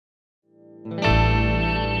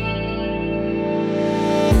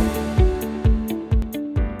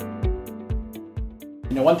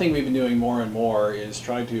one thing we've been doing more and more is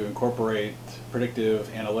try to incorporate predictive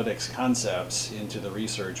analytics concepts into the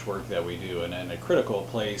research work that we do. And a critical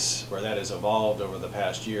place where that has evolved over the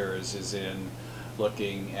past years is in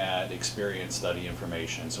looking at experience study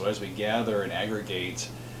information. So as we gather and aggregate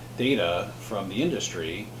data from the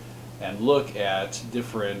industry and look at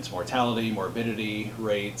different mortality, morbidity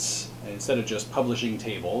rates, instead of just publishing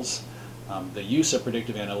tables, the use of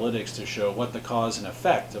predictive analytics to show what the cause and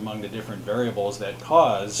effect among the different variables that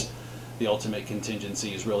cause the ultimate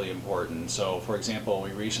contingency is really important. So for example,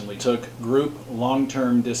 we recently took group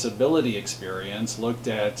long-term disability experience, looked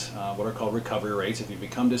at what are called recovery rates. If you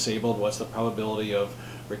become disabled, what's the probability of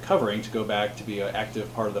recovering to go back to be an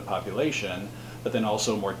active part of the population, but then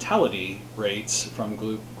also mortality rates from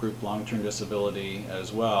group long-term disability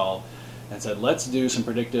as well, and said, let's do some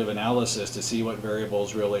predictive analysis to see what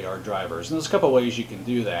variables really are drivers. And there's a couple ways you can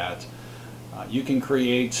do that. You can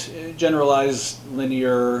create generalized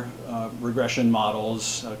linear regression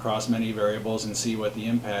models across many variables and see what the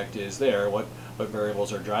impact is there, what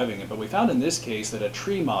variables are driving it. But we found in this case that a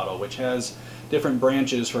tree model, which has different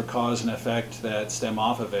branches for cause and effect that stem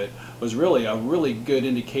off of it, was really a really good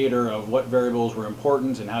indicator of what variables were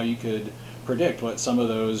important and how you could predict what some of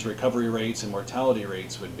those recovery rates and mortality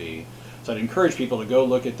rates would be. So I'd encourage people to go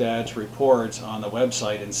look at that report on the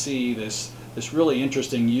website and see this really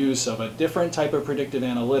interesting use of a different type of predictive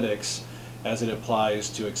analytics as it applies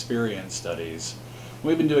to experience studies.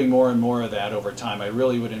 We've been doing more and more of that over time. I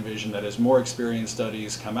really would envision that as more experience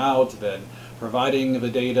studies come out, that providing the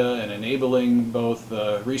data and enabling both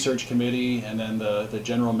the research committee and then the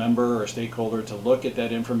general member or stakeholder to look at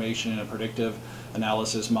that information in a predictive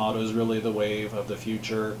analysis model is really the wave of the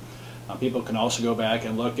future. People can also go back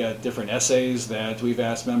and look at different essays that we've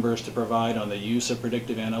asked members to provide on the use of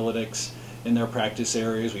predictive analytics in their practice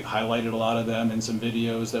areas. We've highlighted a lot of them in some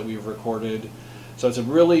videos that we've recorded. So it's a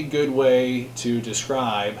really good way to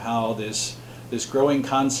describe how this growing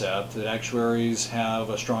concept that actuaries have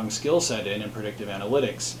a strong skill set in predictive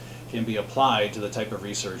analytics can be applied to the type of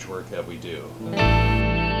research work that we do.